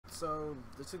So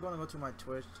this is going to go to my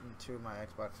Twitch and to my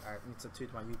Xbox. I mean,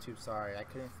 to my YouTube. Sorry, I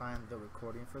couldn't find the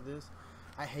recording for this.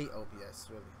 I hate OBS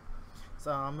really.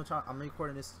 So I'm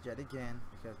recording this yet again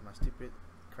because my stupid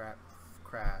crap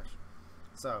crashed.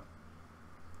 So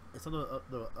it's a little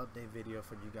update video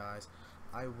for you guys.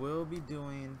 I will be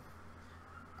doing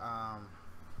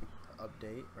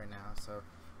update right now. So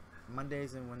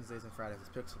Mondays and Wednesdays and Fridays is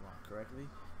Pixelmon, correctly?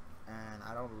 And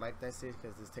I don't like that series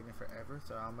because it's taking forever.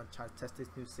 So I'm gonna try to test this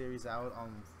new series out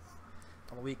on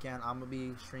the weekend. I'm gonna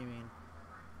be streaming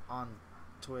on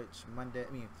Twitch Monday.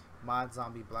 Mod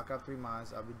Zombie Black Ops 3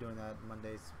 mods. I'll be doing that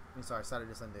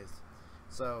Saturday, Sundays.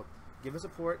 So give it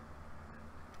support,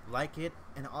 like it,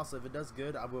 and also if it does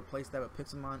good, I will place that with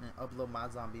Pixelmon and upload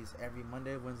Mod Zombies every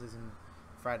Monday, Wednesdays, and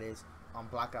Fridays on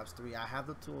Black Ops 3. I have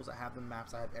the tools, I have the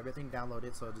maps, I have everything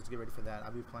downloaded. So just get ready for that.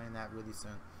 I'll be playing that really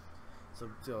soon.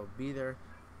 So be there.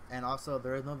 And also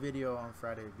there is no video on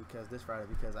Friday because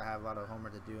I have a lot of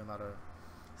homework to do and a lot of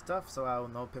stuff, so I will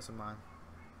know Pixelmon.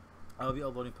 I'll be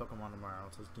uploading Pokemon tomorrow,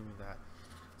 so just give me that.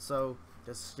 So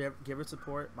just give it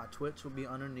support. My Twitch will be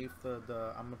underneath the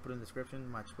I'm gonna put in the description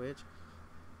my Twitch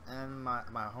and my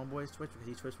homeboy's Twitch because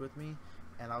he Twitch with me,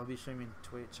 and I will be streaming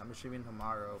Twitch. I'm streaming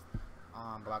tomorrow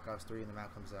on Black Ops 3 and the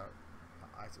map comes out.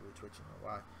 I actively twitching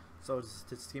why. So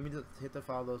just give me hit the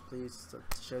follows, please.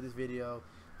 Share this video.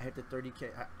 I hit the 30K.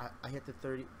 I hit the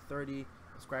 30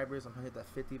 subscribers. I'm gonna hit that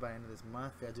 50 by the end of this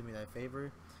month. You gotta do me that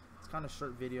favor. It's kind of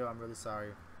short video. I'm really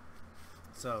sorry.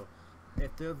 So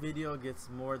if the video gets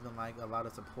more than like a lot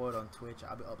of support on Twitch,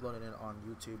 I'll be uploading it on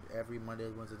YouTube every Monday,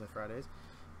 Wednesdays, and Fridays.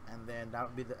 And then that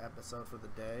would be the episode for the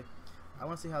day. I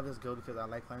want to see how this goes because I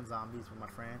like playing zombies with my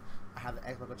friend. I have the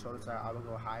Xbox controller, so I will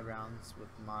go high rounds with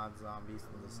mod zombies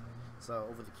and this. So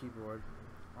over the keyboard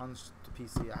on the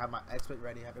PC, I have my expert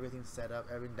ready, I have everything set up,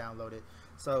 everything downloaded.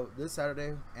 So this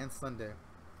Saturday and Sunday,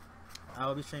 I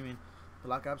will be streaming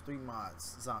Black Ops 3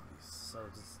 mods zombies. So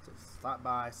just stop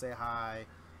by, say hi.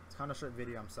 It's kind of a short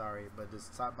video, I'm sorry, but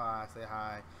just stop by, say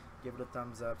hi, give it a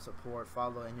thumbs up, support,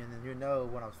 follow, and then you know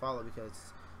when I was followed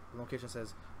because the location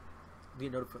says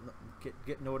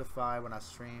get notified when I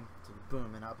stream. So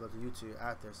boom, and I upload to YouTube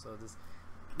after. So just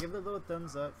give it a little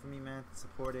thumbs up for me, man.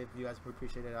 Support it. You guys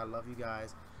appreciate it. I love you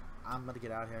guys. I'm gonna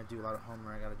get out here and do a lot of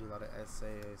homework. I gotta do a lot of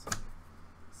essays.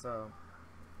 So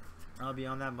I'll be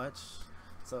on that much.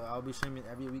 So I'll be streaming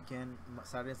every weekend,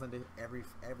 Saturday and Sunday, every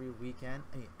weekend.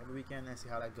 Every weekend, and see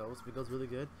how that goes. If it goes really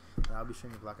good, then I'll be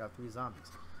streaming Black Ops 3 Zombies.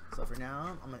 So for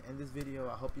now, I'm gonna end this video.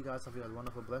 I hope you guys have a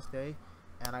wonderful, blessed day.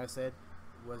 And like I said,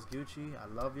 was Gucci. I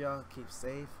love y'all. Keep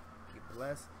safe, keep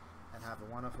blessed, and have a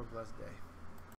wonderful, blessed day.